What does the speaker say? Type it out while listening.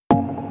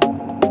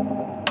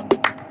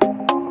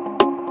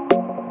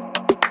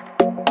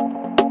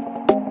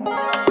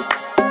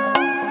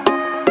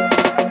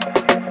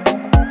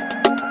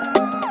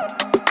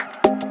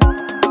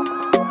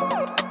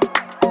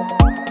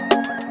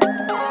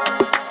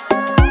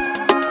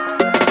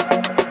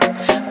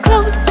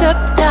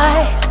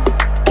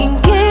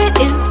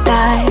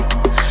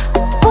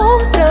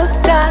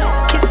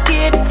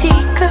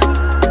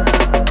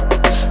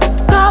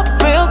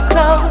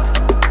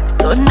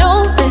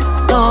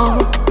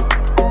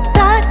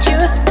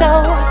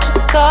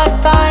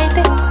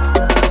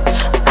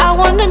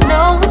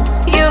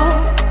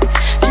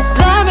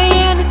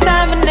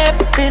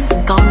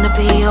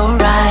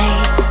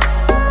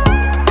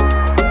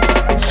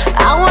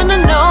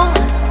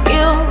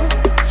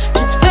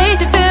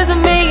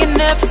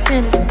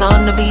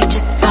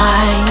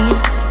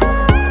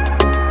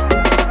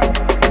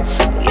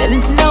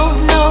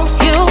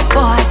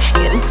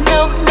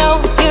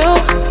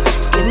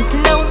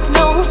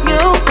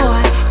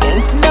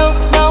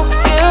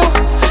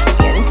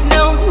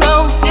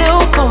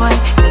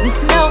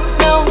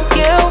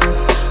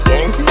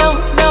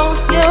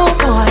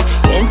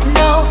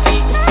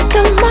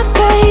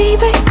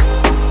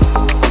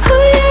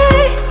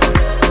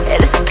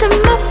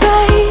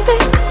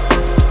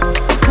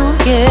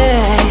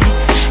yeah.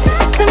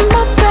 Listen to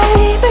my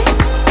baby.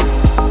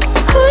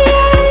 Oh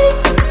yeah.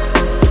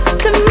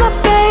 Listen to my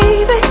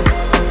baby.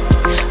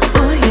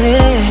 Oh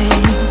yeah.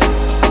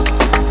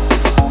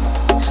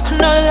 I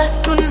know the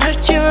last one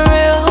hurt you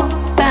real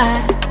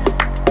bad.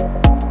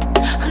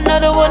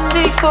 Another one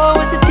before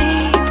was a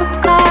deeper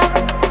cut.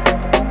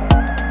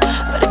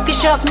 But if you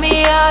shut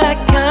me out, I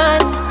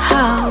can't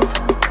help.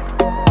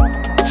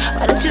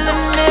 Why don't you let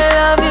me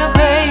love you,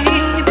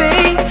 baby?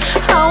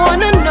 I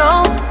wanna know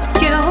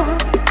you.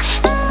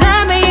 Just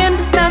let me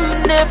understand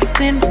when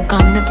everything's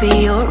gonna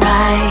be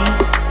alright.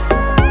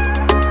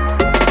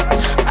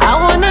 I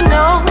wanna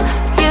know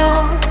you.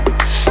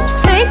 Just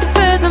face the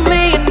fears of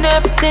me and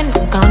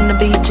everything's gonna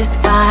be just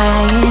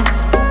fine.